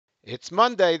It's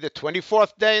Monday, the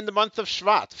 24th day in the month of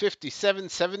Shvat,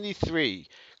 5773.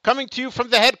 Coming to you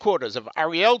from the headquarters of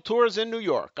Ariel Tours in New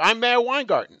York, I'm Meir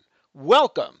Weingarten.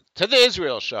 Welcome to the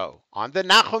Israel Show on the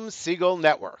Nachum Segal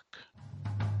Network.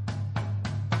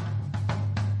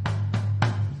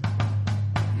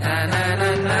 Na na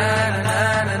na na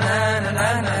na na na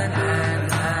na na na.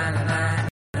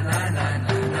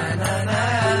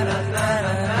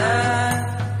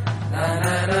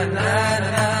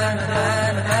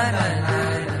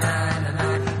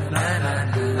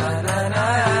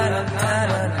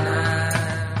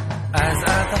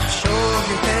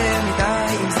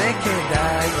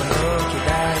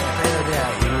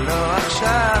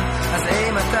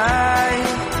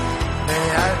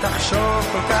 תחשוב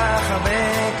כל כך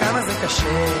הרבה כמה זה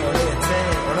קשה או לא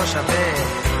יצא או לא שווה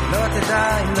לא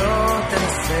תדע אם לא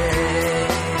תנסה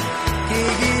כי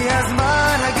הגיע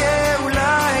הזמן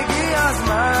הגאולה הגיע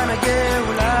הזמן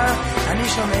הגאולה אני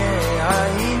שומע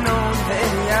ינון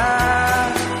ואליה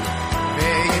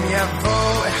ואם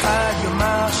יבוא אחד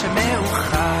יאמר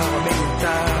שמאוחר או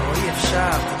מיותר או אי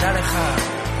אפשר תדע לך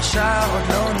השער עוד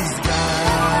לא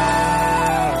נסגר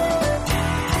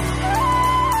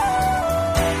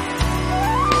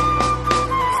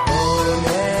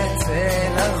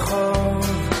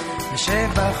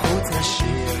בחוץ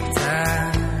נשיר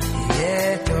קצת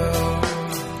יהיה טוב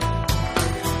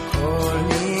כל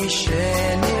מי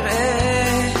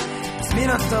שנראה נזמין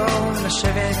אותו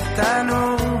לשבת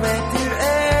איתנו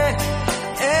ותראה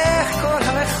איך כל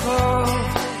הרחוב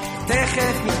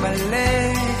תכף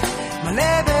מתמלא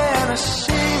מלא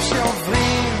באנשים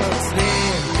שעוברים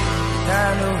ועוצרים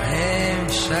איתנו הם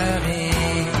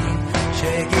שרים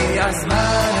שהגיע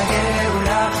הזמן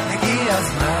הגאולה הגיע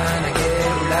הזמן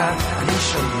הגאולה אני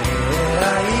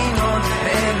שומע ינון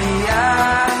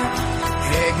ואליה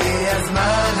הגיע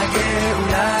הזמן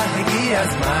הגאולה הגיע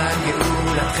הזמן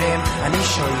גאולתכם אני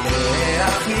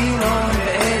שולח ינון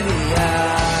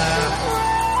ואליה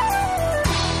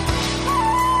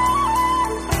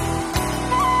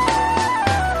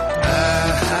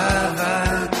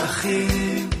אהבת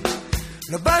אחים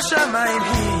לא בשמיים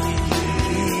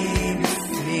היא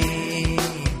בפנים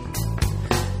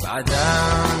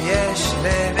באדם יש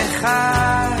לב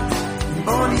אחד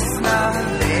בוא נשנא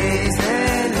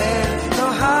לאיזה לב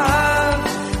נוהב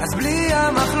אז בלי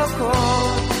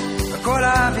המחלוקות וכל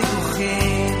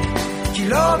הוויכוחים כי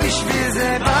לא בשביל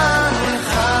זה באנו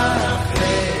לך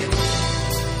אחרי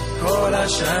כל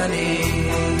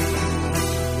השנים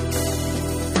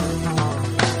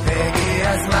הגיע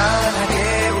הזמן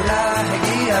הגאולה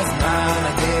הגיע הזמן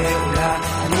הגאולה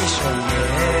אני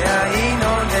שומע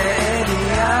ינון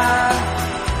ואליה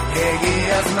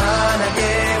הגיע הזמן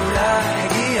הגאולה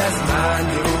הגיע הזמן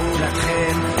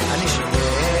גאולתכם אני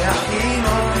שולח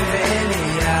ינון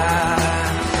ואליה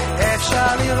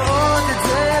אפשר לראות את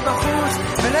זה בחוץ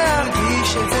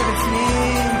ולהרגיש את זה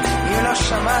בפנים אם לא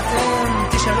שמעתם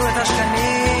תשאלו את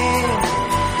השכנים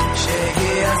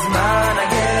שהגיע הזמן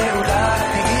הגאולה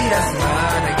הגיע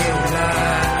הזמן הגאולה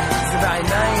זה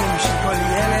בעיניים של כל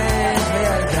ילד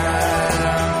וילדה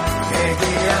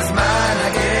הגיע הזמן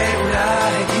הגאולה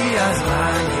הגיע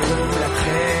הזמן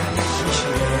גאולתכם אני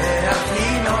שולח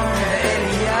ינון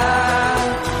ואליה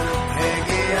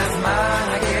הגיע הזמן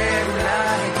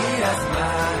הגאולה הגיע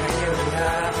הזמן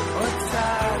הגאולה עוד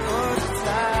קצת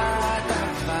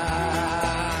אהבה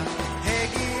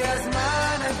הגיע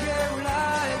הזמן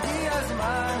הגאולה הגיע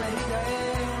הזמן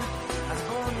להיגאל אז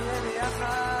בואו נהיה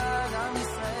ביחד עם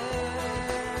ישראל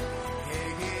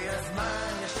הגיע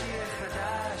הזמן לשיר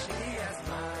חדש הגיע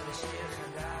הזמן לשיר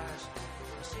חדש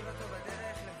נשיר אותו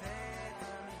בדרך לבית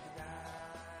המקדש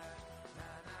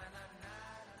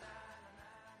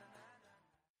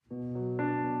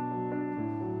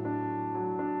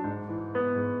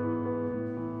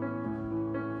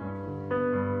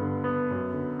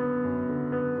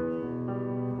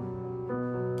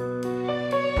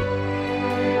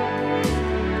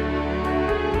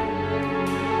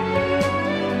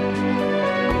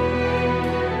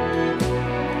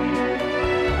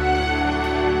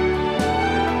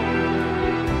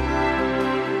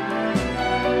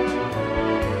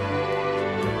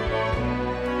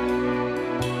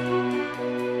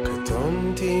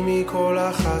קטונתי מכל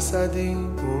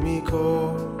החסדים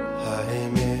ומכל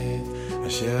האמת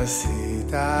אשר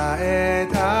עשית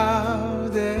את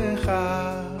עבדך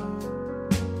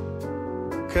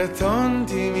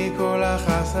קטונתי מכל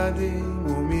החסדים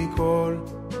ומכל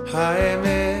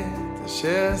האמת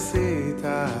אשר עשית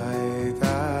את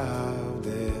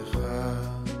עבדך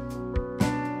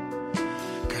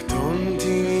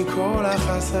קטונתי מכל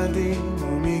החסדים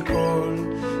ומכל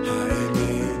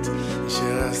האמת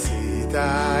אשר עשית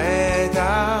את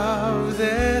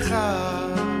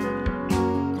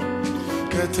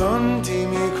קטונתי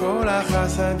מכל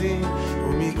החסדים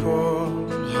ומכל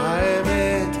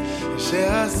האמת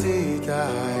אשר עשית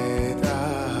את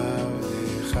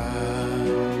עבדך.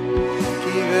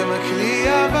 כי במקלי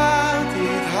עברתי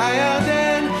את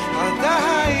הירדן, עתה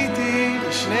הייתי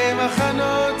לשני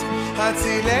מחנות,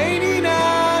 הצילני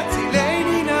נא,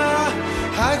 הצילני נא,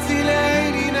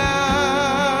 הצילני נא.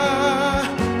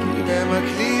 כי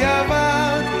במקלי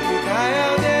עברתי את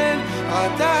הירדן,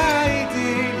 עתה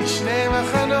הייתי לשני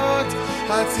מחנות,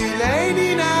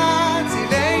 הצילני נא,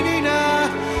 הצילני נא,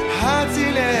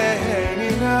 הצילני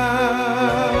נא.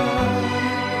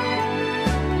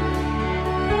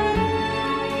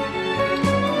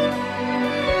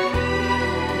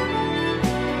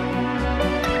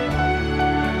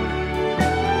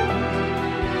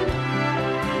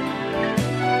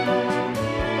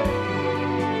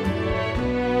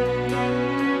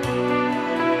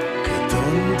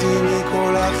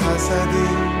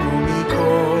 החסדים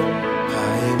ומכל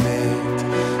האמת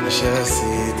אשר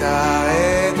עשית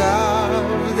את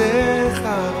עבדך.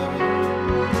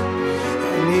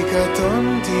 אני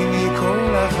קטונתי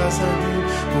מכל החסדים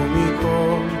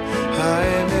ומכל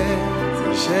האמת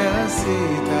אשר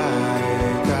עשית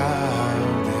את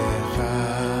עבדך.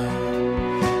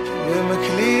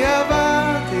 במקלי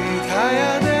עברתי את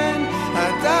הירדן,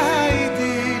 עתה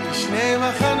הייתי לשני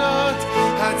מחנות,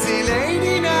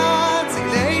 הצילני נא,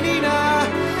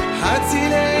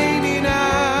 הצילני נא.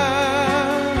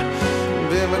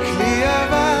 במקלי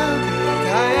עברתי את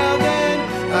הירדן,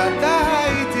 עתה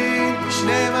הייתי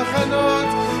לשני מחנות,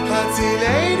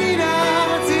 הצילני נא,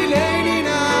 הצילני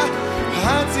נא,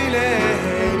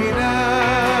 הצילני נא.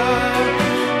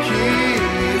 כי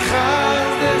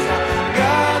חסדך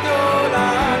גדול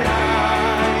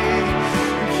עליי,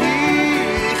 כי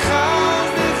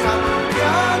חסדך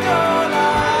גדול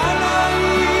עליי,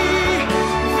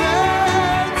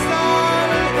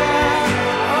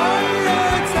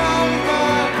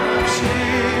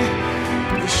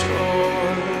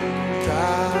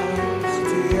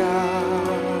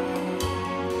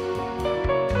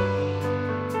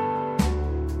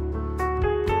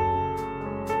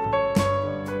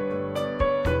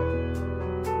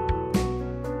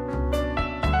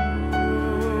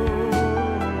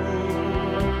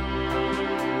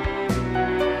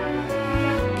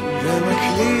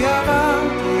 במקלי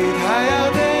עברתי את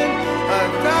הירדן,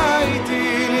 עתה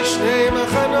הייתי לשני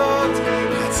מחנות,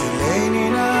 הצילני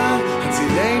נא,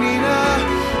 הצילני נא,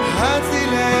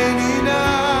 הצילני נא.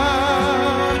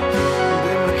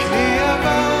 במקלי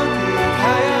עברתי את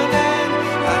הירדן,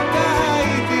 עתה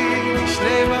הייתי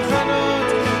לשני מחנות,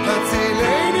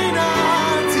 הצילני נא,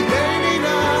 הצילני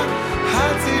נא,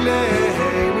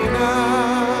 הצילני נא.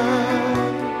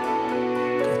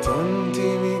 קטונתי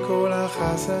מכל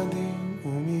החסדים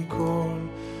ומכל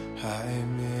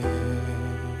האמת,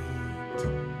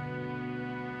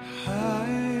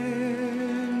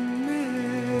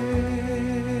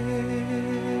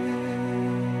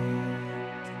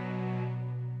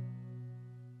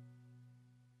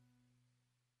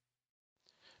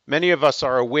 Many of us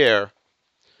are aware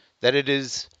that it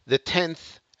is the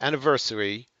 10th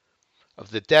anniversary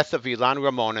of the death of Ilan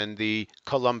Ramon in the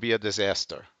Columbia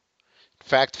disaster. In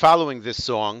fact, following this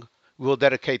song, we will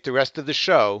dedicate the rest of the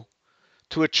show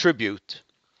to a tribute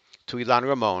to Ilan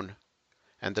Ramon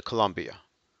and the Columbia.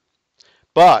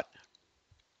 But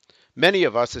many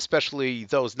of us, especially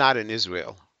those not in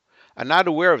Israel, are not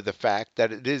aware of the fact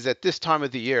that it is at this time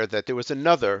of the year that there was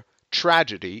another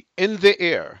tragedy in the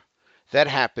air that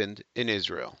happened in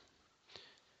Israel.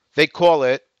 They call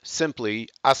it simply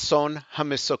Ason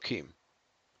HaMesokim,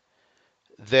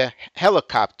 the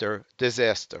helicopter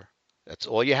disaster. That's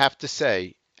all you have to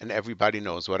say, and everybody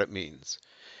knows what it means.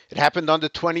 It happened on the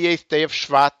 28th day of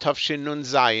Shvat, Tavshin Nun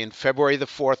Zayin, February the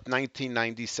 4th,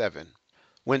 1997,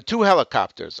 when two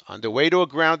helicopters on their way to a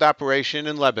ground operation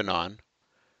in Lebanon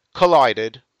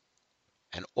collided,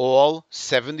 and all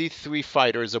 73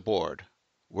 fighters aboard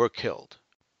were killed.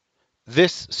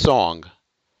 This song,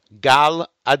 Gal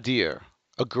Adir,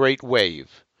 a great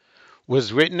wave,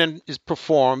 was written and is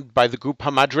performed by the group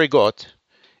Hamadregot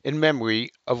in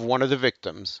memory of one of the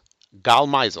victims, Gal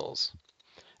Meisels,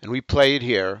 and we play it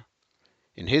here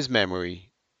in his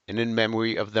memory and in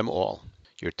memory of them all.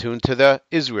 You're tuned to the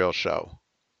Israel Show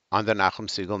on the Nachum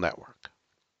Segal Network.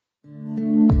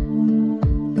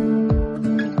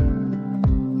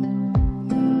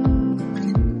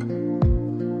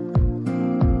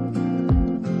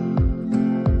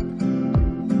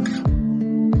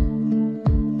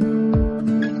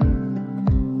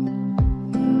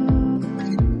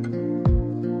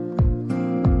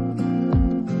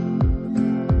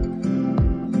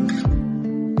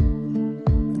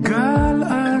 גל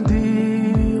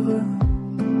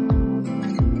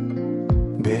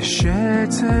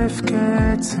בשצף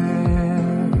קצף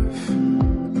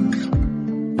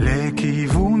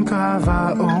לכיוון קו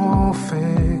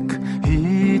האופק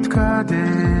התקדם.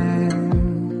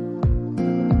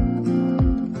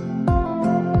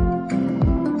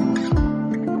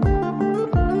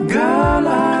 גל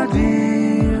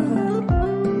אדיר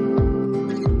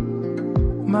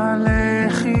מלא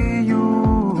חיות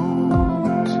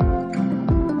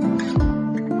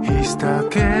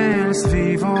הסתכל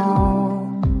סביבו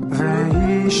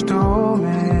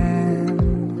והשתומם.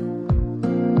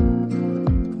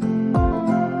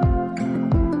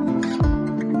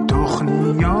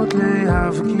 תוכניות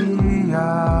להבקיע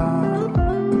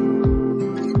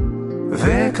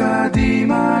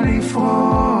וקדימה לפרוס,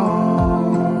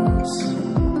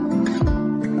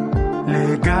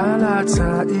 לגל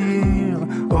הצעיר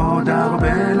עוד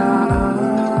הרבה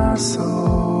לעשות.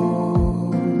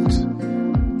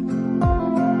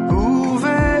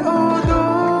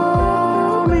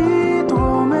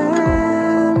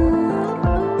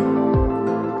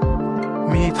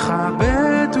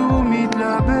 מתחבט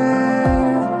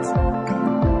ומתלבט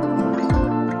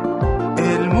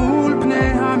אל מול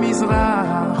פני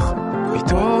המזרח,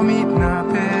 פתאום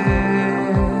מתנפץ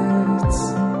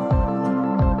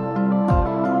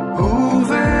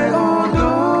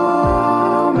ובעודו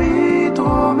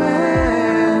מתרומם.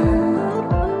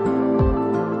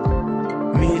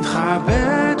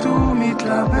 מתחבט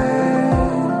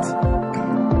ומתלבט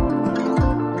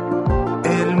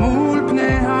אל מול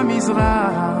פני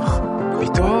המזרח,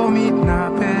 פתאום מתנפץ.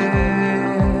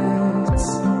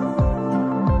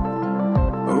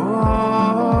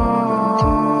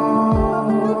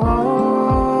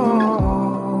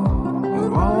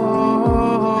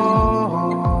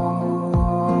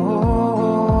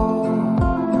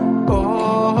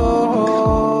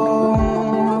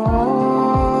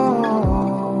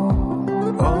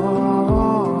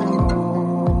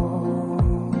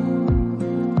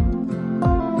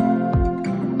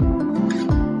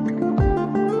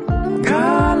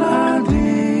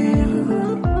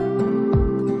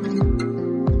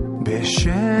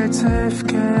 בשצף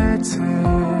קצף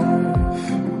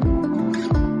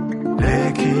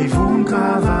לכיוון קו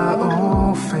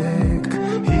האופק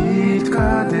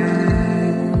התקדם.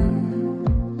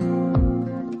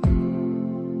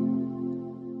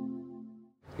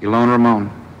 Elon Ramon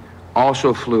also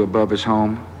flew above his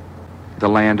home, the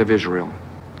land of Israel.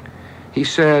 He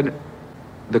said,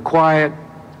 "The quiet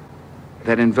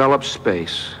that envelops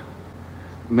space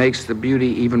makes the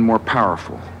beauty even more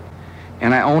powerful.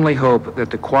 And I only hope that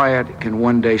the quiet can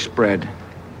one day spread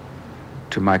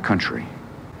to my country."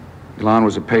 Elon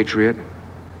was a patriot,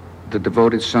 the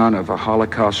devoted son of a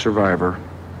Holocaust survivor,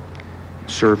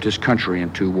 served his country in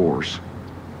 2 wars.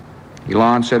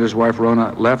 Elon said his wife Rona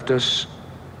left us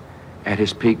at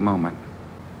his peak moment,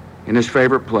 in his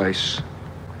favorite place,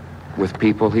 with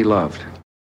people he loved.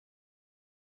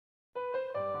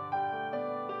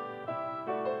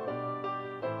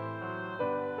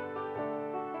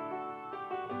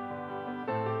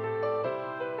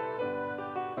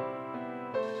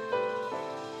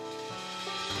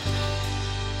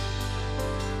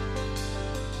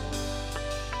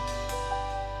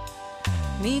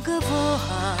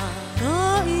 מגבוה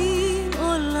רואים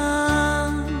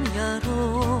עולם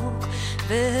ירוק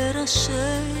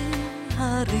וראשי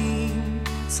הרים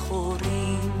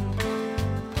זכורים.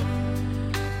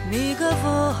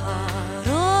 מגבוה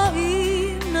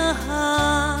רואים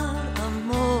נהר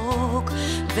עמוק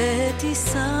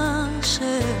וטיסה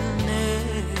של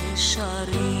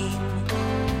נשרים.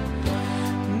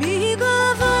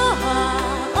 מגבוה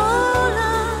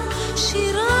עולה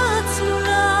שירה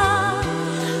צלולה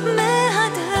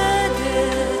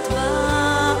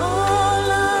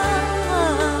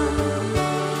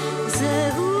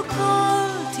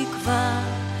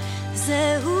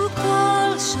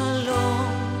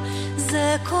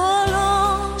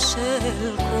קולו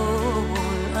של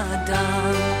כל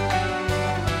אדם.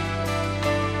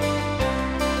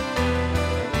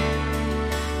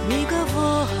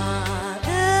 מגבוה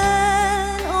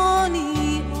אין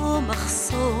עוני או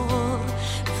מחסור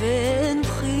ואין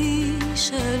בכי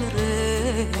של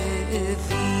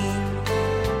רעבים.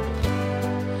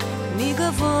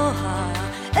 מגבוה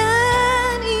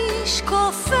אין איש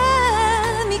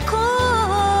כופר מקור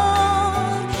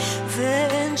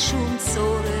ואין שום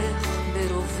צורך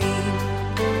ברובים.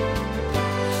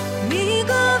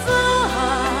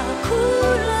 מגבוה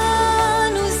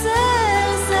כולנו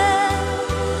זלזל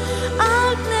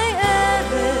על פני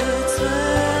ארץ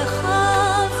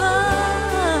רחבה.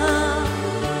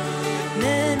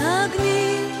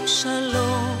 מנגנים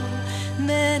שלום,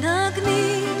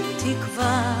 מנגנים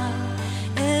תקווה,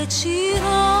 את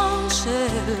שירו של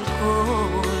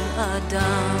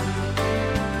האדם.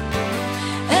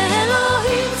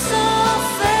 אלוהים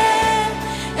צופה,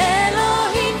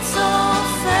 אלוהים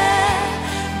צופה,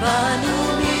 בנו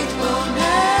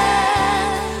מתבונן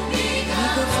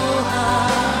מגבוה.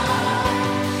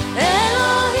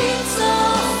 אלוהים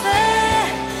צופה,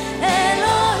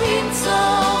 אלוהים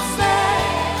צופה,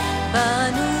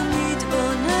 בנו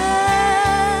מתבונן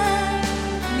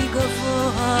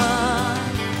מגבוה.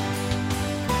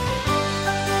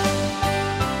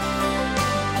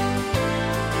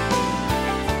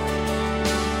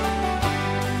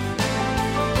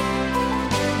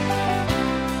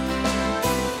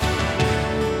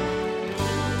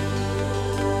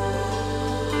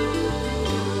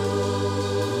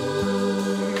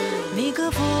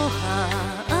 מגבוה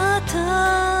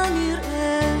אתה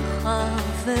נראה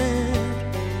חבר,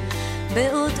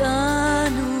 בעוד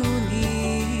אנו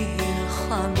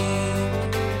נלחמים.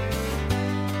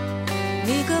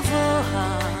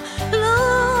 מגבוה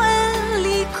לא אין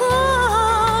לי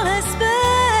כל הסבר,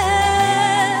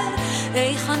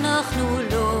 איך אנחנו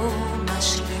לא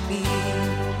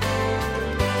משלימים.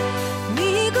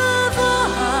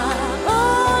 מגבוה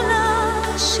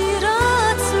עולה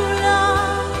שירה צלולה,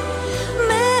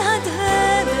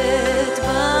 מהדהדת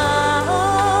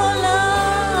בעולם.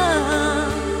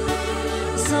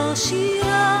 זו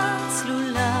שירה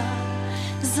צלולה,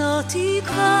 זו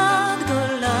תקווה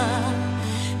גדולה,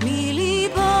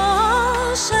 מליבו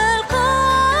של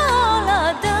כל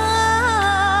אדם.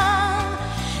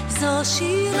 זו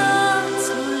שירה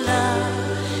צלולה,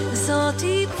 זו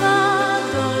תקווה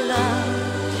גדולה,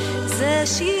 זה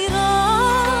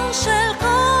שירו של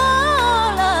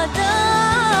כל אדם.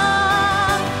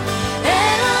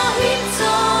 אלוהים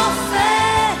צופה,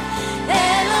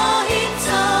 אלוהים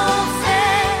צופה,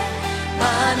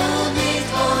 בנו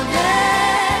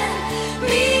מתבונן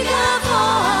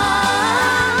מגבוה.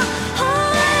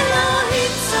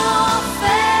 אלוהים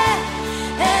צופה,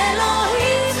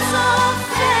 אלוהים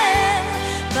צופה,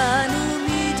 בנו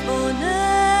מתבונן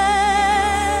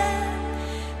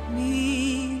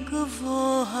מגבוה.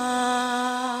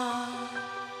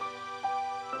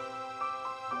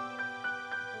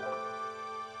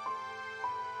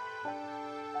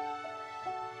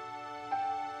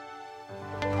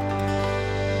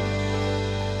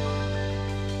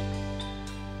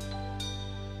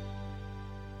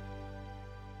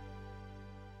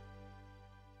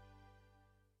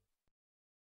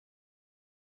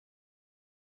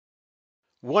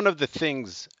 One of the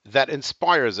things that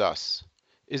inspires us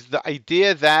is the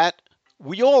idea that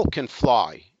we all can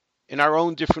fly in our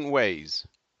own different ways.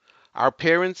 Our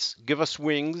parents give us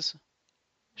wings,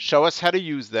 show us how to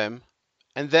use them,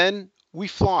 and then we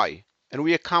fly and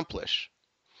we accomplish.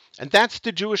 And that's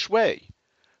the Jewish way.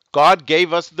 God gave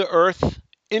us the earth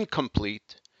incomplete,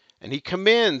 and He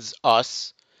commands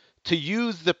us to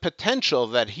use the potential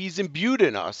that He's imbued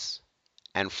in us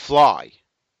and fly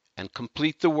and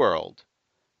complete the world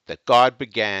that God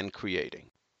began creating.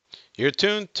 You're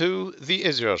tuned to The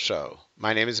Israel Show.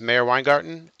 My name is Meir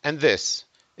Weingarten, and this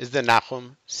is the Nachum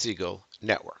Segal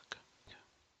Network.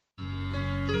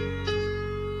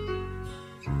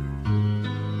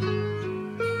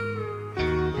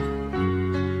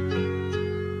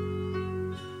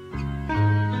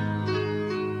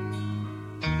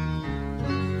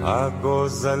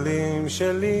 הגוזלים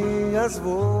שלי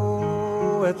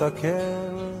עזבו את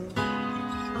הקן,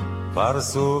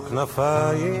 פרסו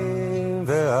כנפיים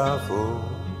ועפו,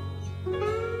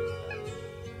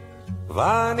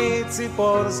 ואני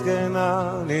ציפור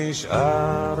זקנה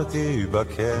נשארתי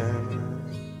בקן,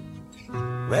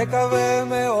 מקווה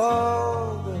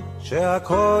מאוד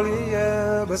שהכל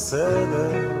יהיה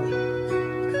בסדר.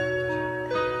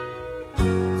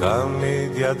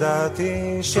 תמיד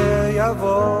ידעתי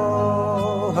שיבוא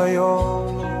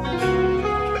היום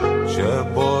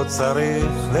שבו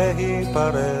צריך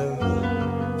להיפרד,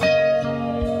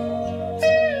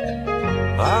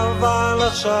 אבל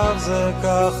עכשיו זה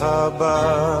ככה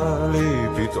בא לי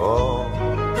פתאום.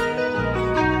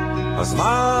 אז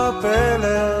מה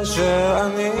הפלא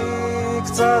שאני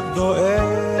קצת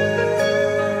דואג?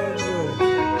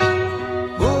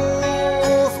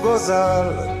 גוף גוזל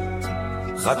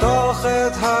חתוך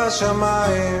את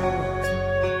השמיים,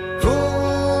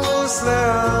 טוס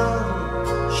לאן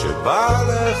שבא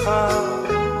לך,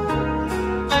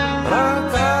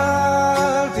 רק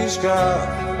אל תשכח,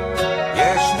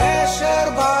 יש נשר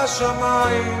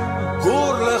בשמיים,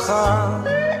 גור לך.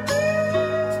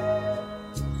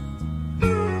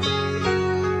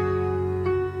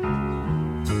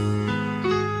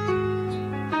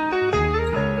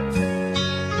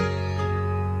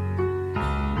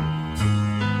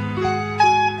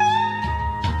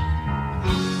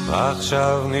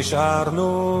 עכשיו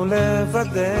נשארנו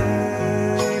לבדנו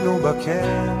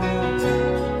בקן,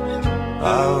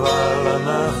 אבל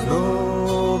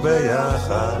אנחנו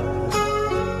ביחד.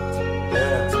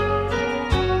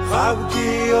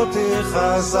 חבקי אותי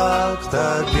חזק,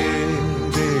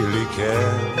 תגידי לי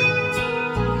כן,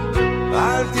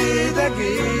 אל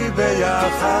תדאגי,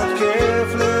 ביחד כיף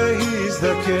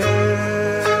להזדקן.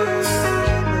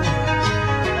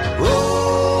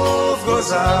 עוף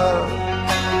גוזר,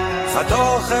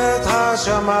 חתוך את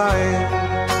השמיים,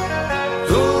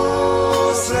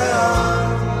 טוס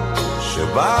לאן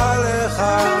שבא לך,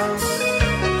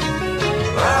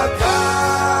 רק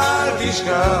אל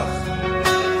תשכח,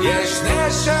 יש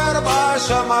נשר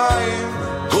בשמיים,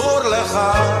 גור לך.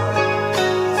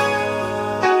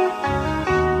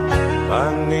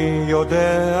 אני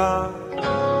יודע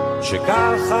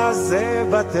שככה זה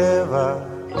בטבע,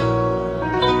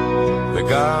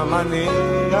 וגם אני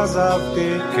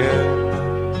עזבתי כן,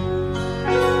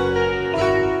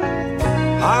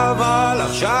 אבל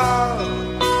עכשיו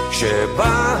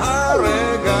כשבא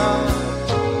הרגע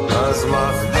אז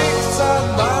מחליק קצת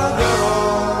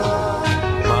בגרון,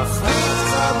 מחליק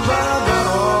קצת בגרון.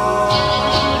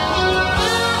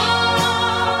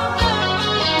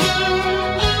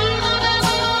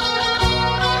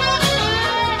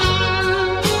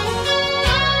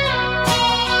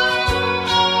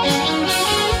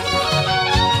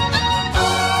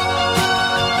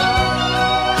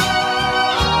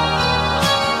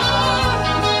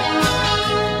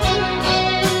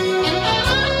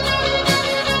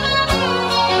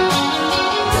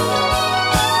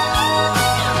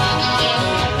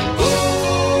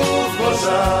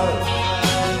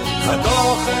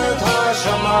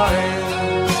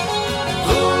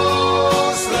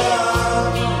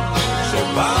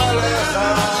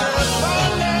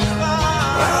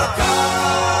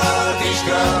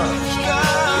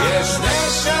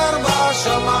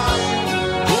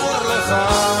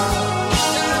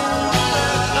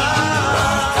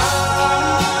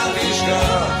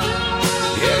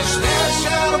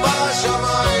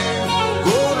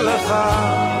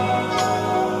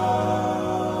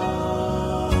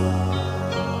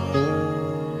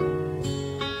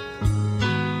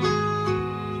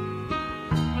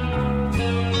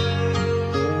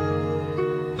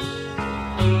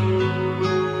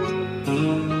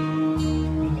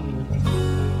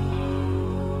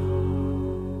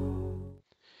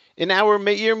 In our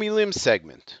Me'ir Milim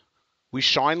segment, we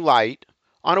shine light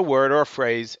on a word or a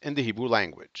phrase in the Hebrew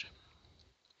language.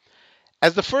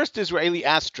 As the first Israeli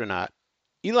astronaut,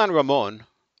 Ilan Ramon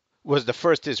was the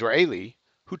first Israeli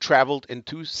who traveled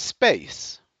into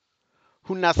space,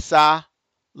 hu nasa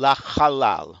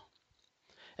lachalal.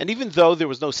 And even though there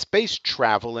was no space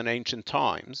travel in ancient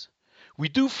times, we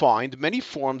do find many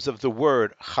forms of the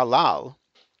word halal,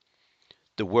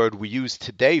 the word we use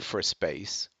today for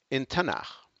space, in Tanakh.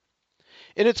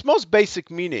 In its most basic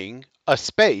meaning, a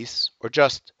space, or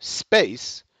just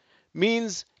space,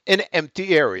 means an empty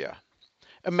area.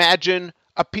 Imagine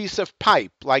a piece of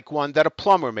pipe like one that a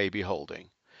plumber may be holding.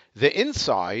 The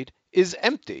inside is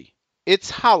empty. It's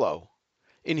hollow.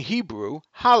 In Hebrew,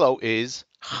 hollow is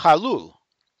chalul.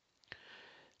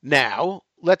 Now,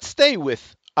 let's stay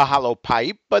with a hollow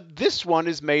pipe, but this one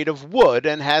is made of wood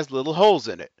and has little holes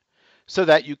in it, so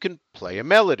that you can play a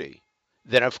melody.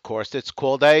 Then, of course, it's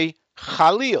called a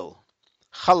Chalil.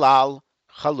 Halal,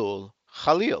 Chalul,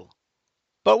 Chalil.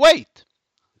 But wait,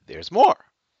 there's more.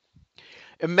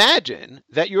 Imagine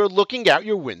that you're looking out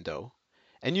your window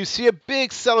and you see a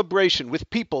big celebration with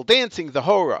people dancing the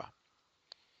Hora.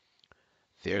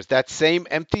 There's that same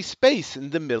empty space in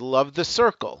the middle of the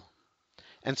circle.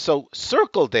 And so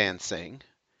circle dancing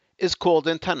is called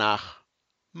in Tanakh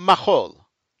Machol.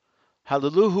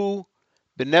 Hallelujah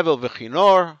b'nevel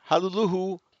v'chinor,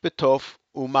 hallelujah b'tof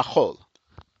u'machol.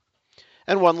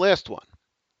 And one last one.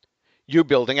 You're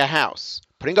building a house,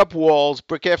 putting up walls,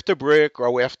 brick after brick,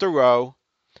 row after row.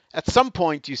 At some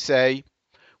point you say,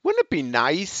 wouldn't it be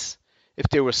nice if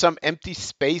there was some empty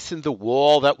space in the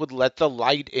wall that would let the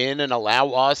light in and allow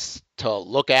us to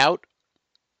look out?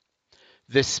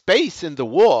 The space in the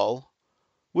wall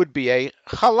would be a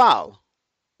halal,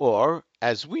 or,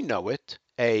 as we know it,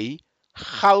 a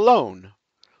chalon,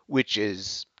 which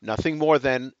is nothing more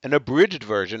than an abridged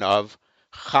version of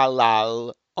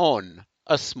halal on,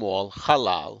 a small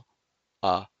halal,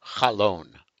 a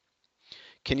chalon.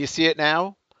 Can you see it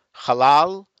now?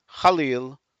 Halal,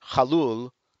 Chalil,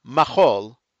 Chalul,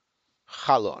 Machol,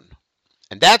 Chalon.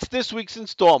 And that's this week's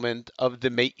installment of the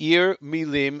Me'ir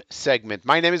Milim segment.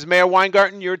 My name is Meir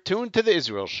Weingarten. You're tuned to the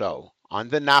Israel Show on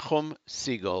the Nachum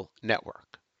Segal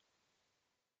Network.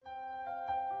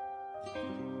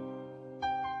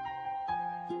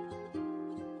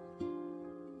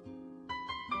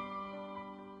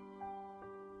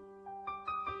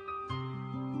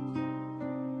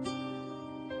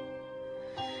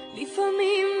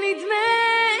 לפעמים נדמה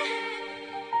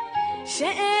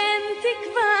שאין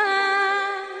תקווה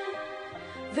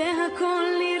והכל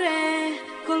נראה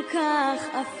כל כך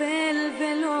אפל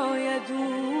ולא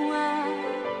ידוע.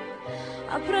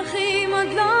 הפרחים עוד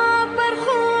לא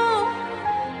פרחו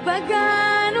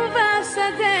בגן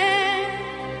ובשדה,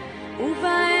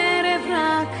 ובערב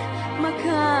רק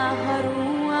מכה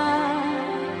הרוח.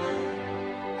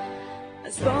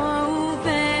 אז בואו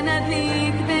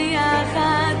ונדליק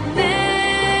ביחד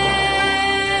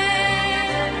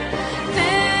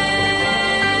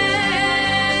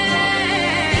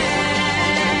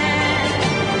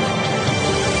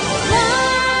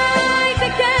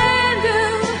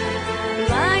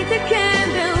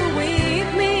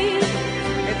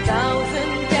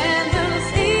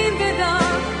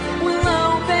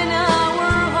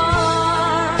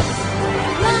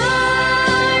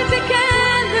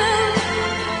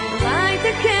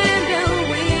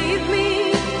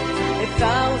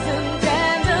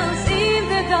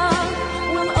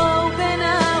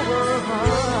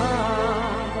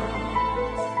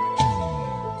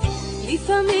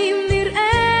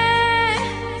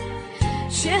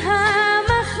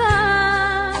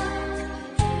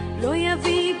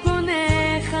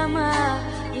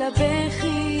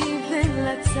לבכי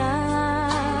ולצער,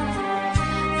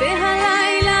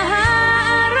 והלילה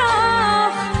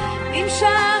הארוך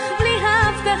נמשך בלי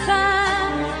הבטחה,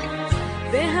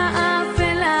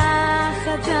 והאפלה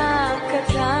חדה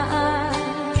קטעה.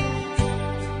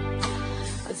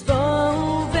 אז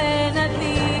בואו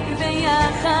ונדליק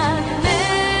ביחד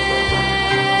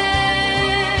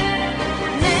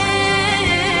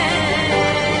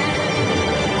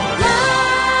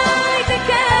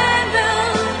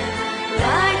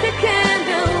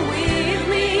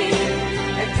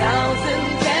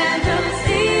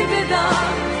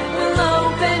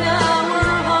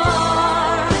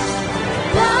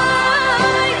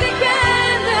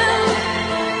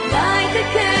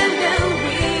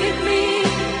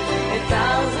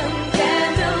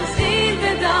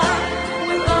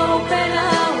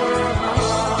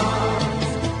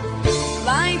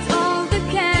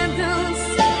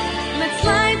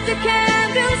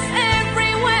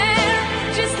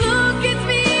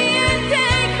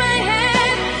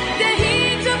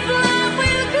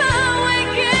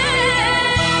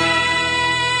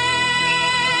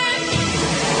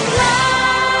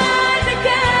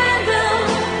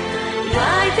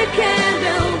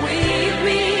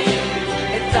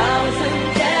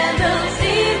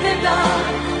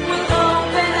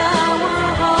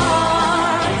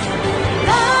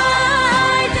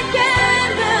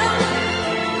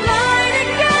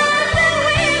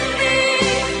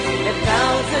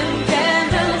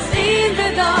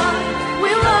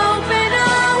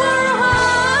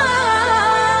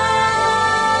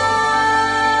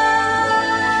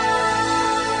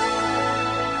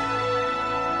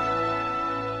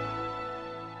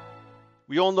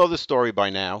know the story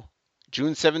by now.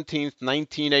 June 17,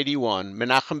 1981,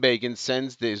 Menachem Begin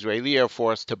sends the Israeli Air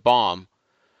Force to bomb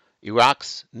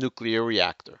Iraq's nuclear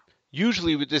reactor.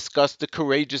 Usually we discuss the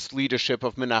courageous leadership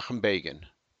of Menachem Begin.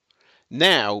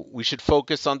 Now we should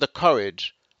focus on the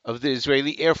courage of the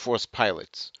Israeli Air Force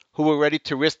pilots who were ready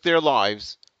to risk their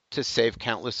lives to save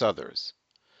countless others.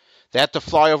 They had to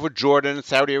fly over Jordan,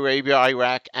 Saudi Arabia,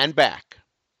 Iraq, and back.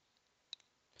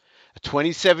 A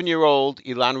 27-year-old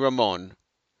Ilan Ramon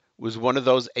was one of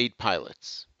those 8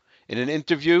 pilots. In an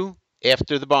interview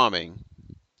after the bombing,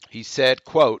 he said,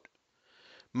 quote,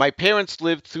 "My parents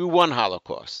lived through one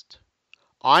Holocaust.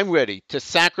 I'm ready to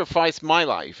sacrifice my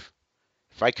life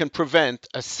if I can prevent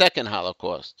a second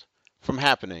Holocaust from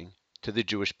happening to the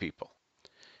Jewish people."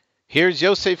 Here's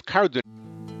Yosef Kardun.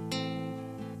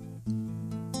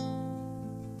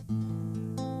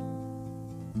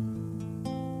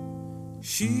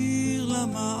 שיר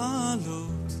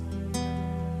למעלות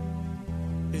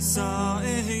אשא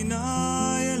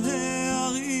עיניי אל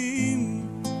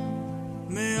הערים,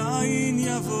 מאין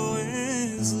יבוא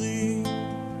עזרי?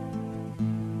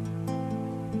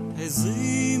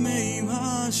 עזרי מעם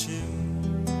השם,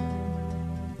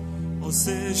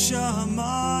 עושה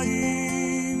שמיים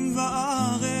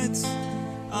וארץ.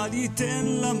 אל ייתן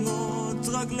למות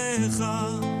רגליך,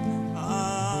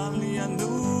 אל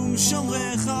ינום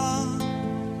שומרך.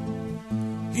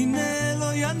 הנה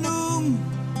לא ינום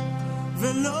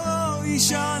ולא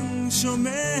ישן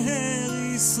שומר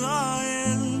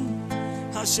ישראל.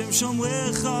 השם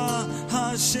שומרך,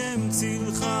 השם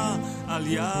צילך, על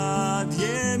יד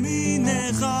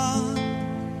ימינך.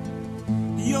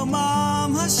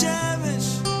 יומם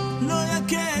השמש לא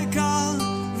יקקה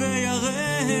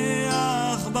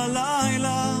וירח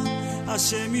בלילה.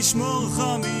 השם ישמורך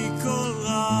מכל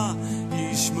רע,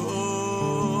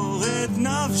 ישמור את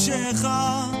נפשך,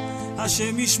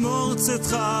 השם ישמור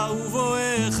צאתך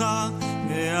ובואך,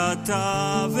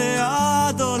 מעתה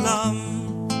ועד עולם.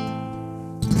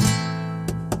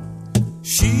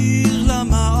 שיר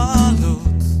למעלות,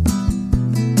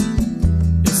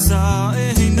 אשא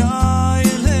עיניי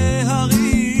אל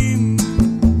ההרים,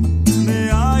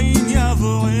 מאין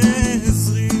יבוא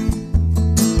עזרי,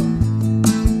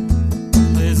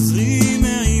 עזרי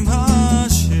מעם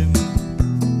השם,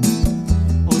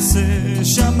 עושה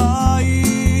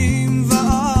שמיים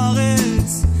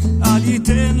וארץ, אל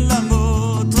ייתן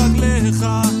למות רגליך,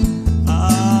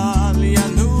 אל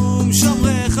ינום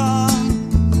שומרך,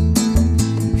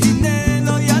 הנה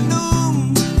לא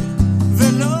ינום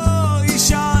ולא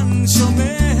יישן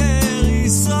שומר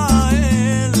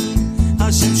ישראל,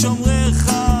 השם שומרך,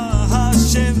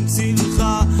 השם צילך,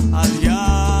 על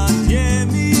יד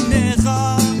ימינך,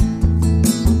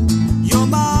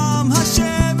 יומם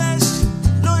השמש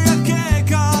לא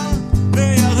יככה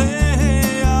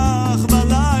וירח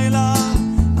בלילה,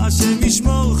 השם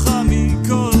ישמורך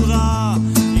מכל רע,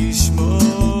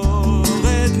 ישמור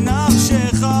את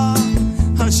נפשך,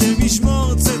 השם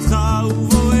ישמור צאתך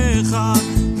ובואך,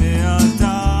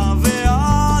 מעתה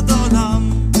ועד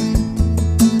עולם.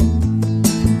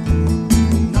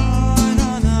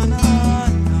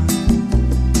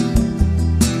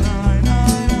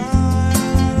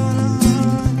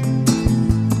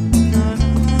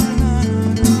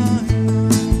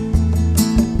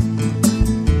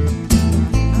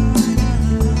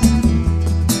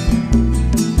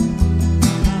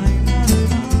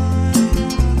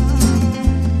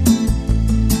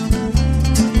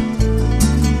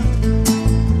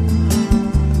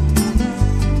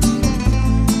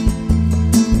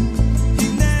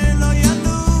 הנה לא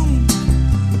ינום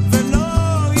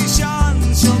ולא יישן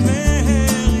שומר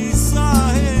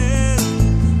ישראל,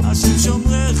 השם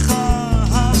שומרך,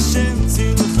 השם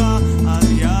צילך, על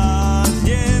יד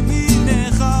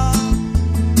ימינך,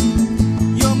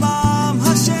 יומם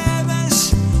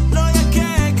השמש לא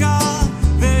יככה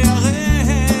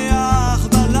וירח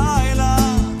בלילה,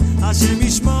 השם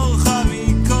ישמורך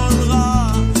מכל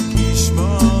רע,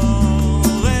 ישמור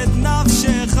את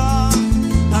נפשך,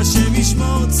 השם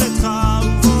ישמור צאתך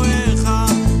ובואך,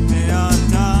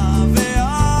 מעתה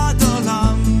ועד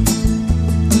עולם.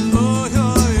 אוי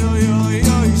אוי אוי אוי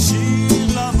אוי, שיר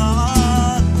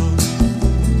למעלות,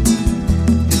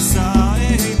 אשא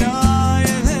עיניי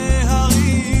אל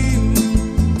ההרים,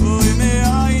 אוי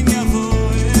מאין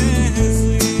יבוא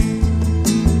עזרי,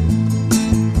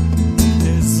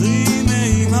 עזרי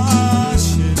מעם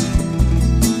השם,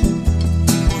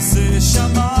 עושה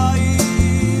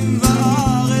שמיים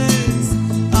וארץ,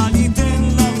 אל ייתן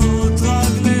למות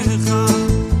רגליך,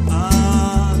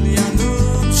 אל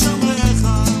ינום שומרך.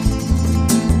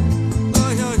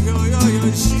 אוי אוי אוי אוי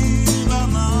אוי, שיר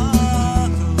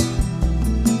למעלות,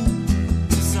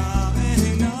 אשא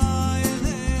עיניי אל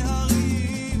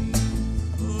ההרים,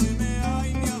 אוי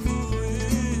מאין יבוא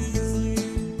עזרי,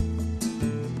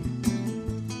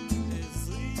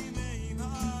 עזרי מעם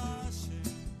השם,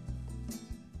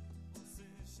 עושה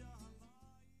שמיים.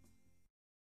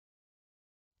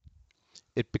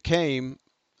 It became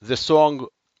the song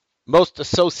most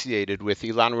associated with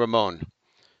Ilan Ramon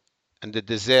and the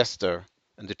disaster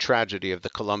and the tragedy of the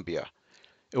Columbia.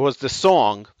 It was the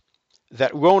song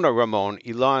that Rona Ramon,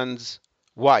 Ilan's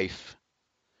wife,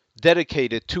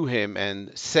 dedicated to him and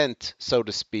sent, so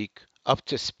to speak, up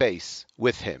to space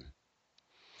with him.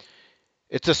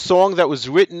 It's a song that was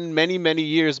written many, many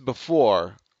years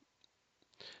before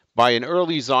by an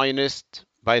early Zionist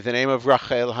by the name of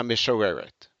Rachel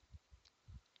HaMishoreret.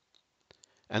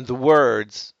 And the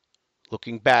words,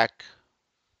 looking back,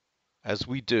 as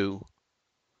we do,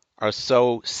 are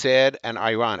so sad and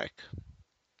ironic.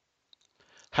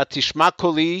 Hatishma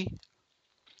koli,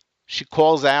 she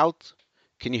calls out,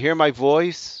 can you hear my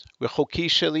voice? Rechoki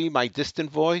sheli, my distant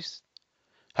voice.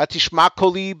 Hatishma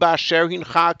koli ba'asher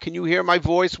hincha, can you hear my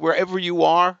voice wherever you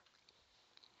are?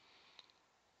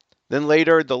 Then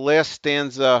later, the last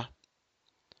stanza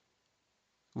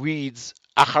reads,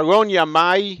 Acharon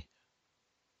yamai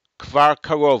kvar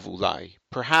karov ulai.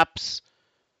 Perhaps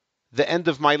the end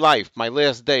of my life, my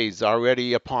last days are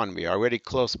already upon me, already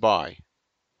close by.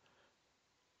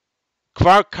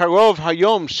 Kvar karov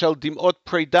hayom shel dimot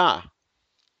preda.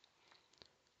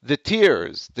 The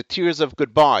tears of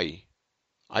goodbye,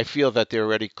 I feel that they're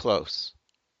already close.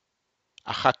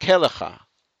 Achake lecha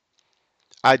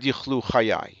ad yichlu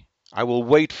chayai. I will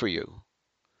wait for you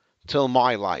till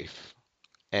my life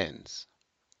ends.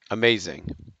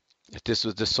 Amazing. This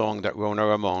was the song that Rona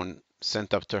Ramon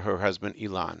sent up to her husband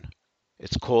Ilan.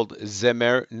 It's called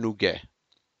Zemer Nuge,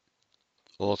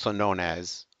 also known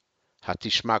as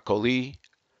Hatishma Koli.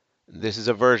 This is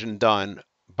a version done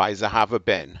by Zahava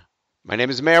Ben. My name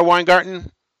is Meir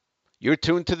Weingarten. You're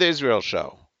tuned to the Israel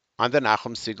Show on the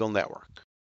Nachum Segal Network.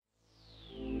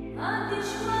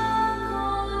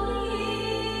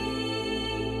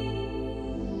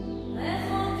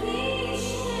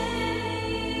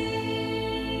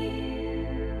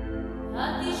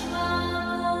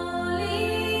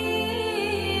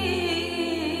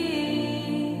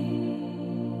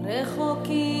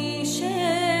 רחוקי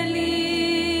שלי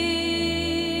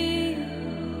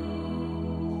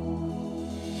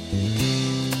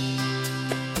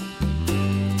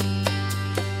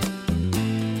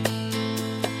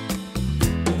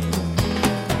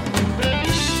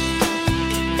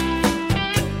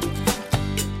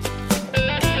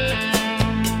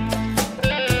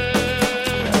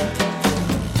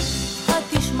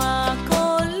התשמע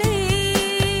קולי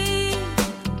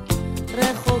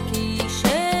רחוקי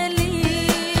שלי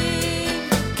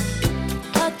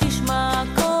התשמע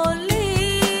קולי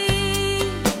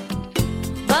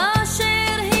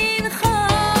באשר הנך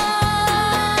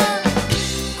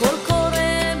קול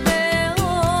קורא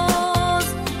בעוז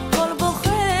קול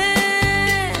בוכה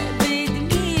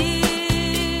בדמי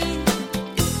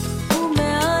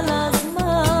ומעל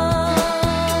הזמן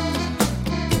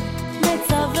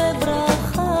מצווה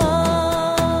ברכה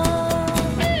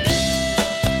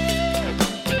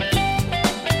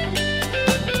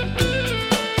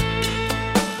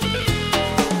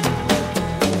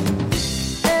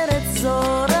ארץ זו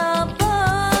רבה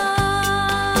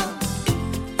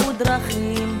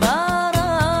ודרכים ברב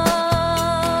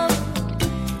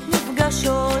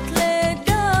נפגשות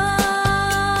לדק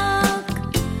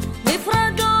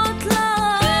נפרדות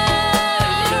לך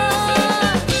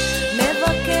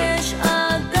מבקש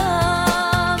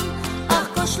אדם אך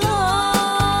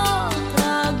כושלות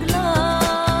רגליו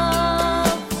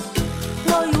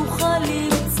לא יוכל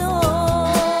למצוא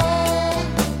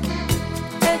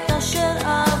את אשר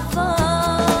עבר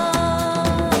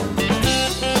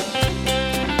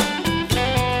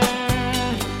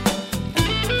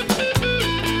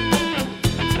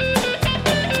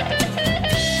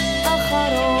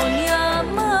אחרון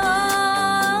ימיי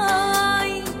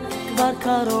כבר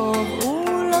קרוב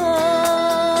אולי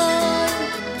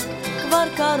כבר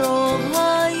קרוב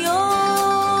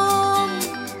היום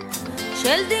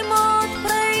של דמעות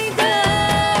פרידה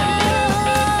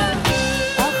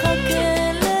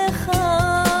אחכה לך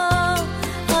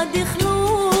עד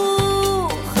יכלו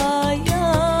חיי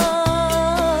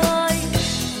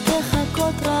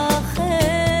תחכות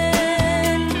רחל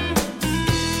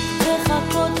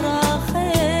תחכות רחל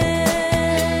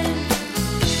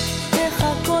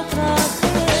תחכות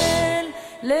רחל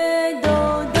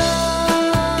לדודה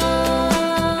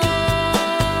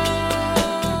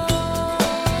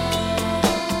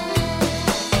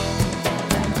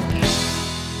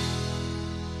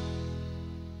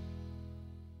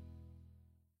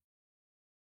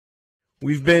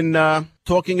We've been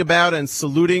talking about and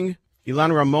saluting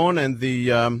Ilan Ramon and the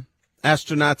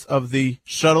astronauts of the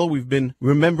shuttle. We've been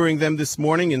remembering them this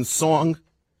morning in song.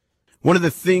 One of the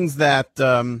things that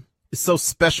is so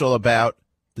special about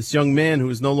this young man who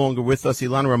is no longer with us,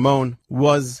 Ilan Ramon,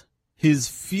 was his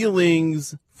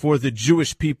feelings for the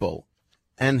Jewish people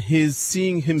and his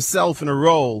seeing himself in a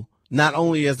role not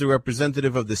only as the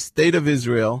representative of the state of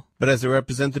Israel, but as a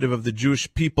representative of the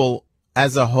Jewish people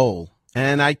as a whole.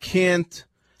 And I can't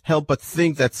help but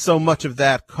think that so much of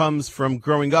that comes from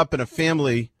growing up in a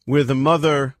family where the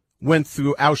mother went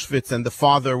through Auschwitz and the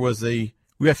father was a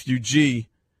refugee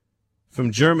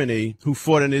from Germany who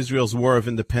fought in Israel's War of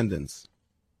Independence.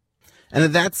 And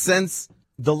in that sense,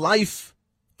 the life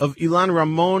of Ilan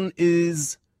Ramon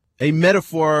is a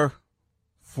metaphor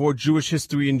for Jewish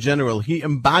history in general. He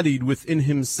embodied within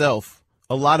himself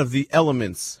a lot of the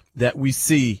elements that we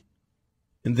see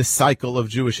in this cycle of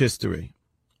Jewish history.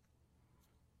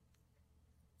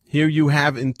 Here you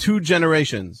have in 2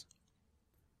 generations,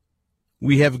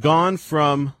 we have gone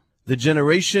from the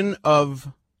generation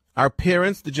of our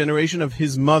parents, the generation of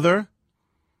his mother,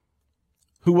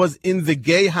 who was in the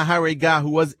Gei HaHarega, who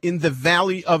was in the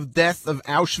valley of death of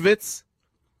Auschwitz,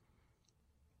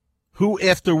 who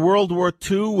after World War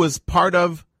II was part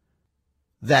of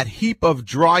that heap of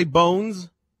dry bones,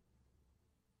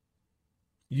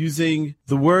 using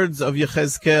the words of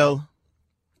Yechezkel,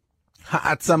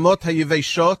 Ha'atzamot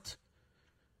ha'yeveshot,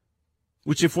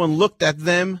 which if one looked at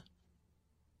them,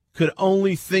 could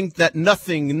only think that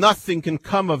nothing can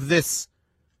come of this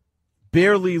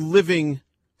barely living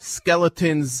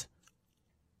skeletons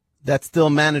that still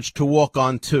manage to walk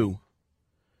on too.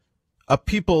 a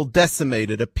people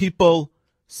decimated, a people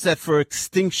set for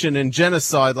extinction and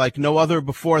genocide like no other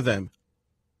before them.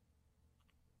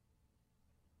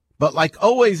 But like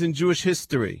always in Jewish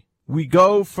history, we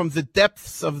go from the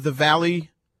depths of the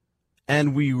valley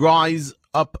and we rise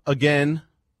up again,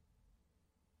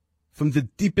 from the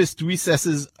deepest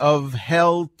recesses of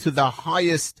hell to the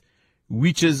highest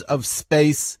reaches of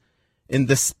space in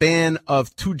the span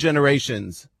of 2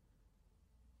 generations.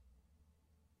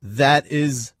 That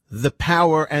is the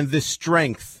power and the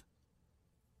strength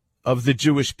of the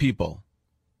Jewish people.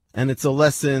 And it's a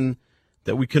lesson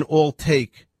that we can all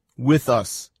take with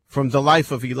us from the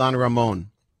life of Ilan Ramon.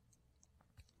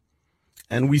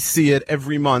 And we see it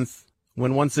every month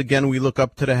when once again we look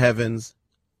up to the heavens.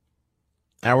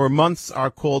 Our months are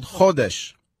called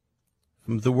Chodesh,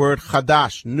 from the word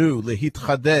Chadash, new, Lehit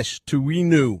Chadesh, to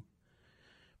renew,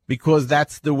 because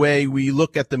that's the way we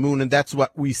look at the moon and that's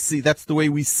what we see. That's the way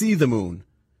we see the moon.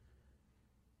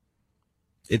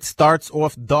 It starts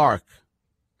off dark,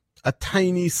 a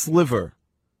tiny sliver.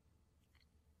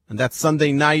 And that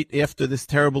Sunday night after this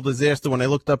terrible disaster, when I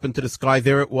looked up into the sky,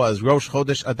 there it was, Rosh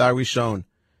Chodesh Adar Rishon.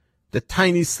 The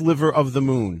tiny sliver of the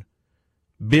moon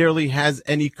barely has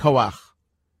any koach,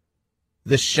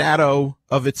 the shadow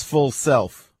of its full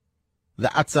self, the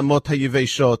atzamot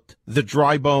hayiveshot, the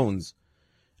dry bones.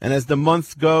 And as the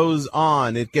month goes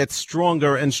on, it gets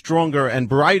stronger and stronger and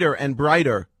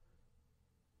brighter.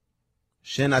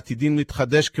 Shen atidin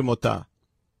mitchadesh kemota.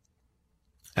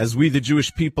 As we, the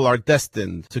Jewish people, are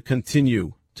destined to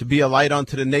continue to be a light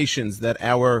unto the nations, that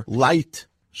our light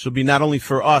shall be not only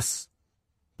for us,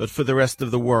 but for the rest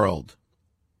of the world.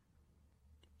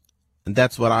 And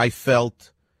that's what I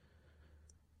felt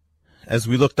as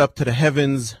we looked up to the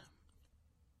heavens,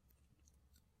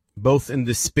 both in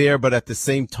despair, but at the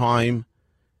same time,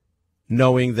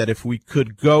 knowing that if we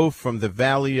could go from the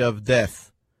valley of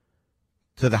death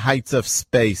to the heights of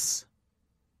space,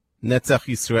 Netzach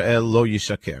Yisrael lo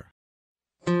yishaker.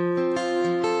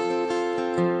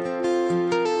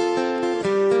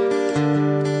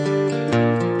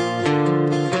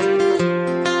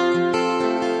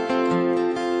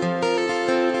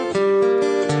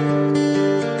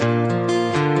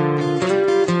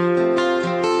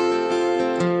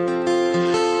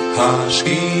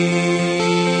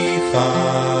 השקיפה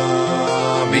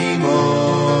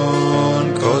ממון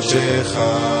קודשך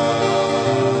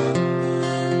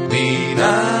מן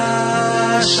השמיים,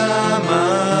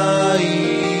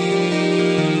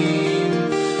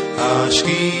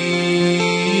 השקיפה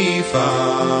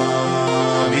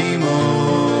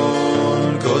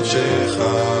ממון קודשך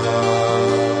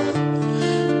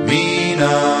מן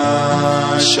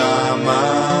השמיים,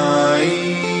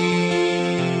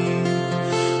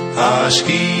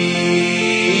 השקיפה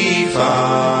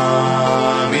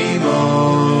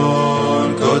ממון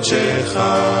קודשך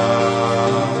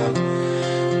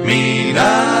מן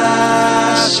השמיים,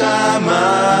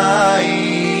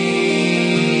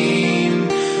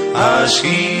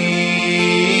 השקיפה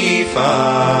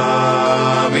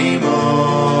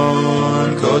ממון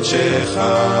קודשך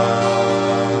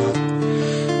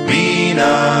מן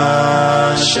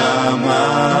השמיים,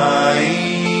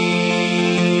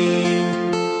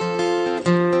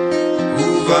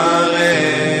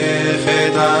 וברך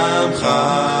את עמך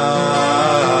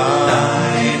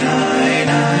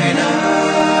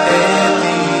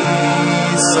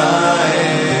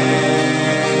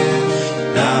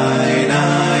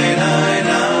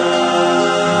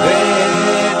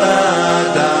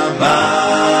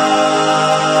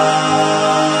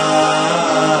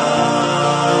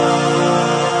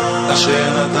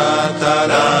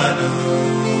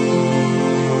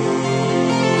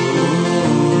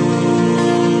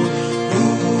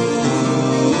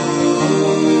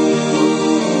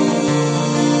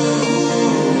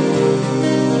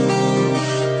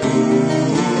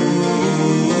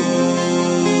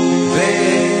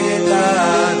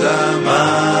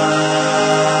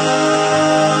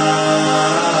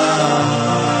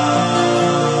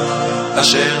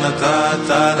אשר נתת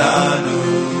לנו,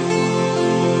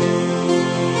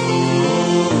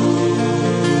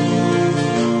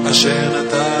 אשר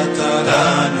נתת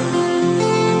לנו,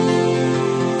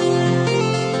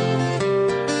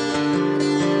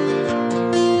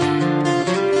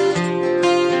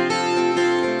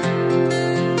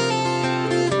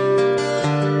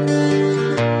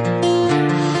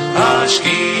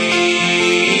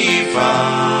 השקיפה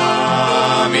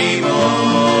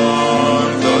ממון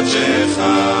קודשך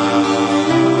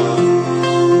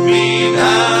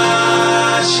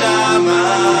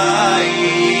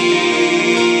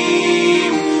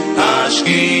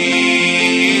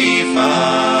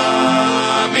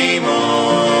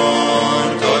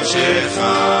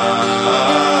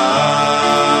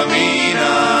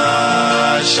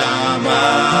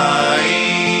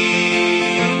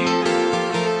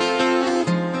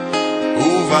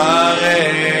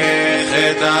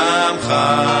את עמך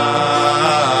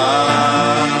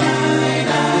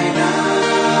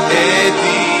את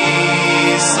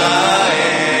ישראל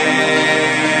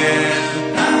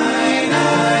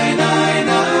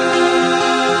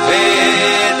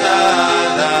ואת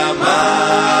האדמה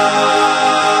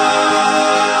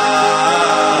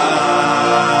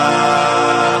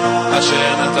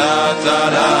אשר נתת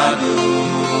לנו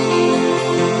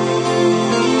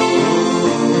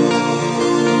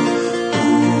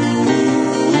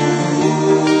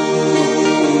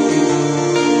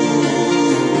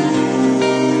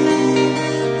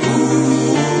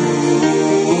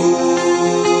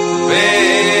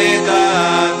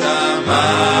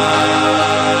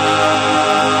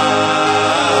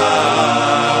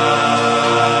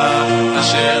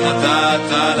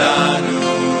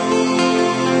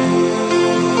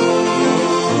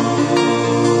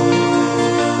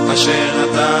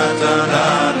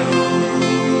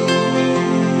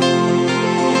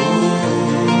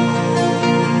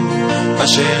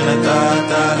אשר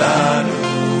נתת לנו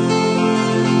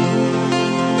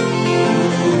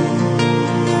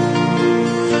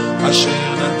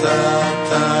אשר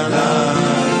נתת לנו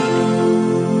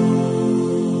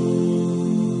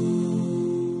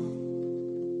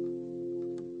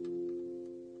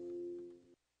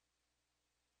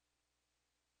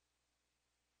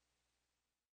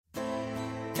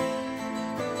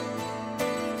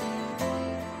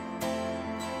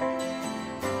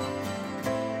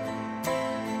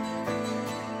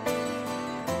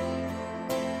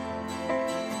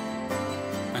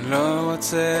אני לא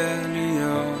רוצה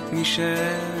להיות מי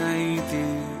שהייתי,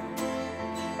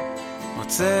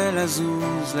 רוצה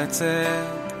לזוז,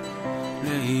 לצאת,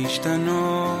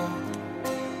 להשתנות,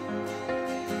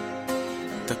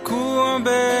 תקוע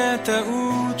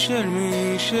בטעות של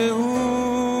מישהו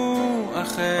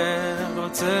אחר,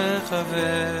 רוצה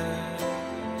חבר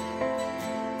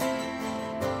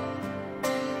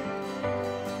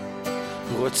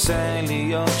רוצה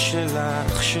להיות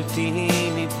שלך,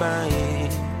 שתהי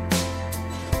מבית,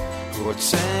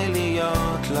 רוצה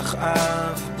להיות לך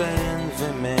אב, בן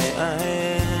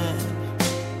ומאהב.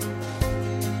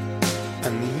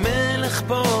 אני מלך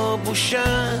פה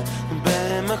בושה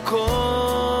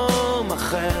במקום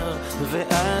אחר,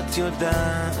 ואת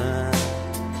יודעת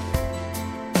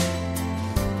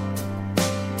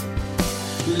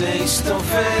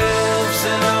להסתובב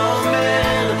זה לא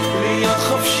אומר להיות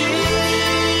חופשי,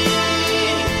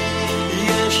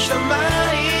 יש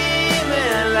שמיים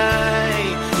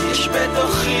מעליי, יש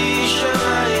בתוכי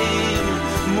שמיים,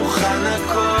 מוכן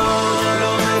הכל,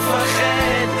 לא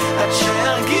מפחד עד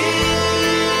שארגיש,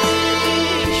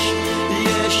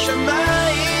 יש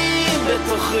שמיים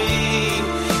בתוכי,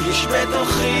 יש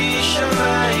בתוכי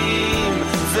שמיים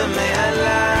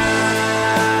ומעליי.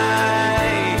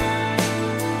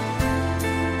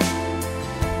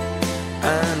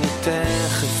 אני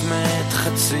תכף מת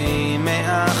חצי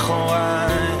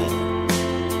מאחוריי,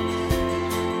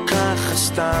 ככה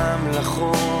סתם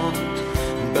לחוט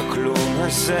בכלום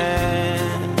הזה,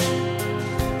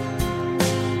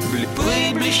 בלי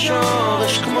פרי בלי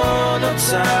שורש, כמו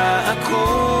נוצה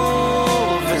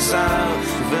עקור וזר,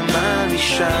 ומה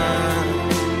נשאר?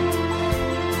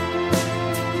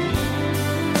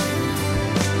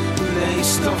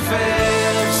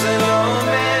 להסתובב זה לא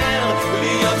אומר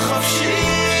להיות חופשי,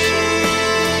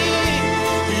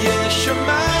 יש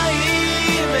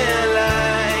שמיים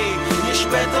מעליי, יש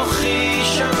בתוכי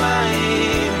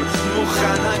שמיים,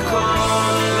 מוכן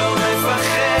הכל, לא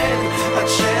מפחד עד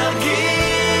שארגיש,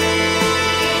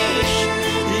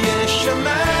 יש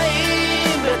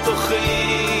שמיים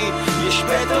בתוכי, יש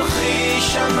בתוכי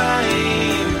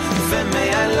שמיים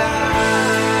ומעליי.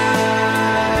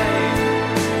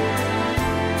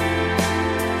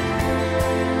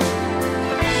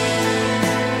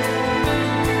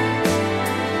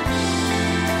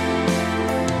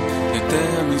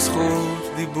 יותר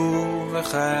מזכות דיבור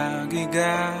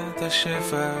וחגיגת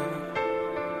השפע,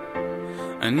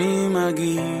 אני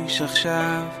מרגיש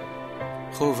עכשיו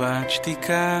חובת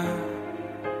שתיקה,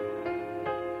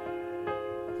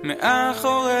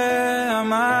 מאחורי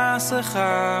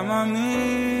המסכה מה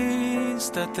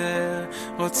מסתתר,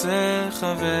 רוצה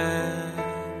חבר.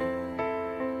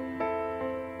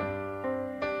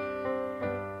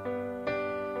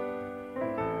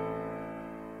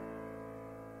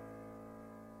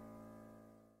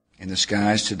 In the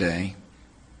skies today,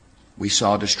 we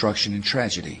saw destruction and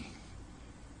tragedy.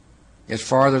 Yet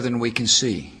farther than we can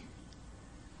see,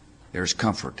 there is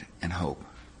comfort and hope.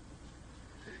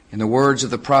 In the words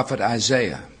of the prophet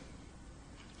Isaiah,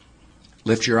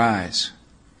 lift your eyes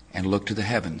and look to the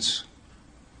heavens.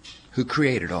 Who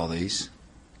created all these?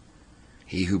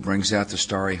 He who brings out the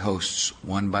starry hosts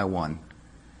one by one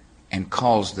and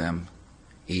calls them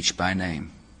each by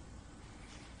name.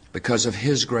 Because of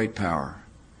his great power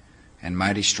and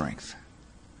mighty strength,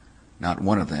 not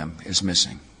one of them is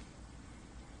missing.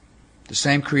 The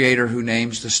same Creator who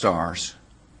names the stars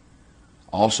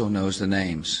also knows the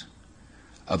names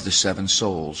of the 7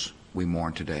 souls we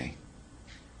mourn today.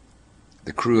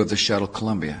 The crew of the shuttle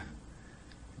Columbia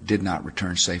did not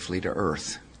return safely to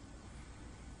Earth,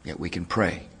 yet we can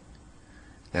pray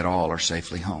that all are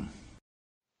safely home.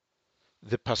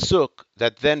 The pasuk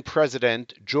that then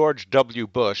President George W.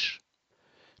 Bush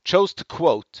chose to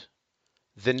quote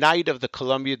the night of the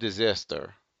Columbia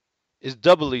disaster is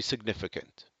doubly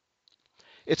significant.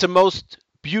 It's a most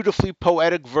beautifully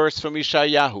poetic verse from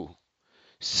Yeshayahu.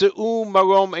 Se'u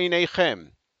marom einechem,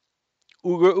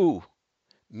 ure'u,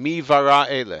 mi vara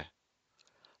ele,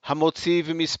 hamotzi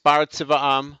v'mispar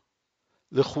tziva'am,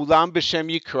 l'chulam b'shem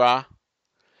yikra,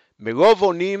 merov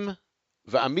onim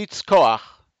v'amitz koach,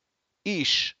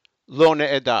 ish lo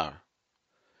ne'edar.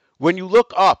 When you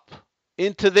look up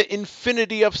into the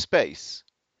infinity of space,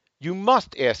 you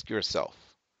must ask yourself,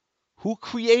 who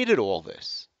created all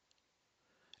this?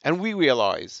 And we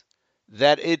realize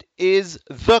that it is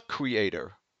the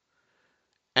Creator.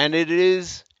 And it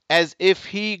is as if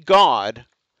He, God,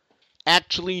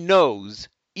 actually knows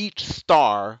each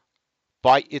star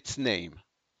by its name.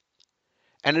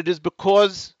 And it is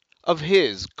because of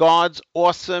His, God's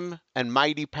awesome and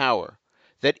mighty power,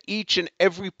 that each and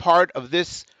every part of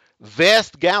this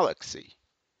vast galaxy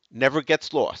never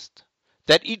gets lost.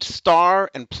 That each star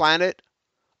and planet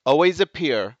always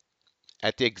appear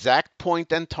at the exact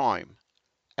point and time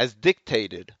as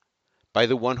dictated by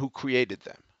the one who created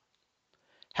them.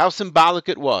 How symbolic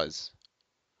it was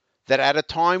that at a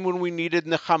time when we needed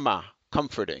nechama,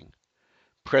 comforting,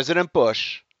 President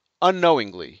Bush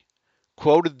unknowingly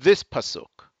quoted this pasuk,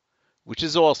 which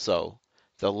is also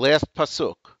the last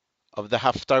pasuk of the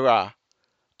Haftarah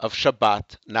of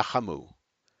Shabbat Nachamu.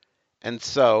 And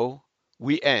so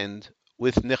we end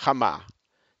with nechama,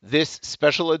 this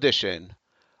special edition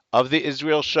of the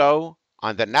Israel Show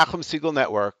on the Nachum Segal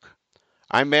Network.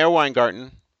 I'm Meir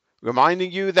Weingarten,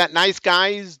 reminding you that nice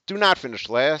guys do not finish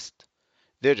last.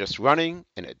 They're just running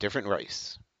in a different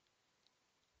race.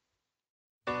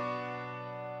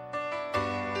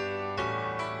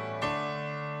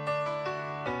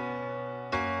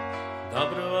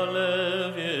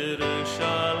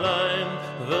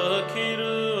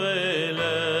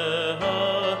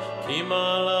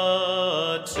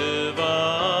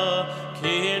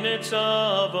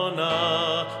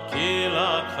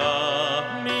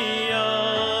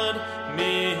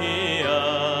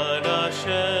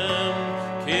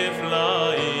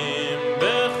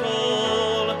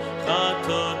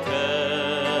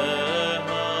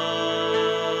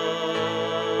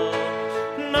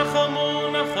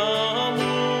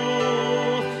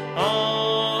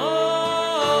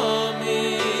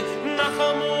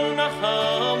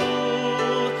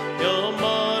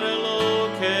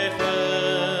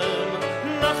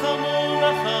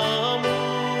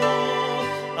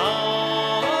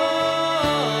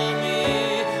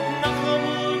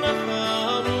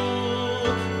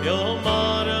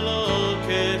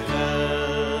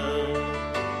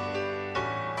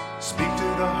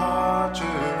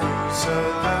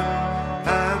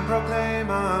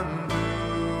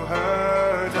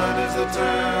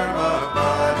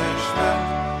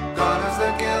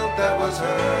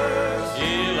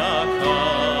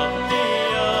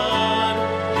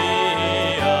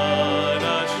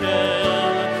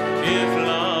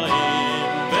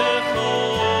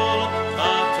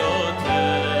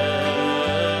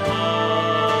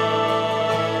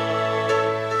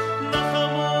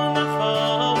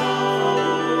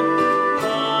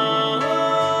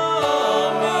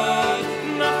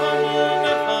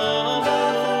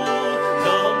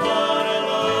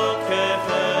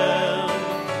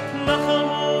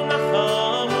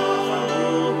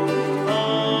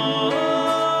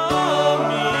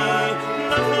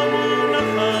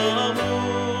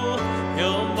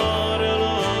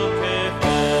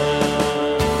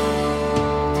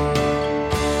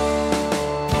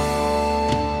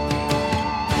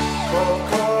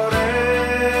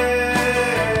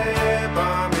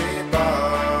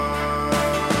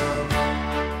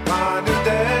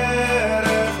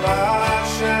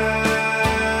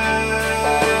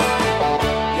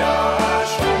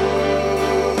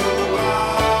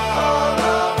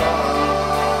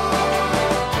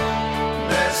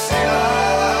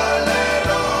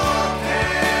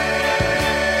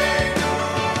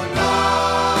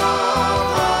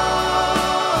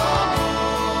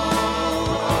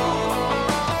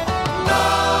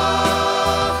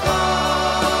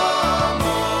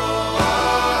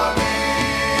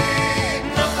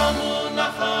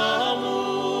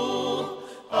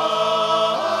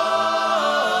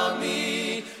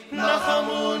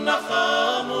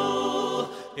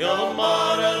 יום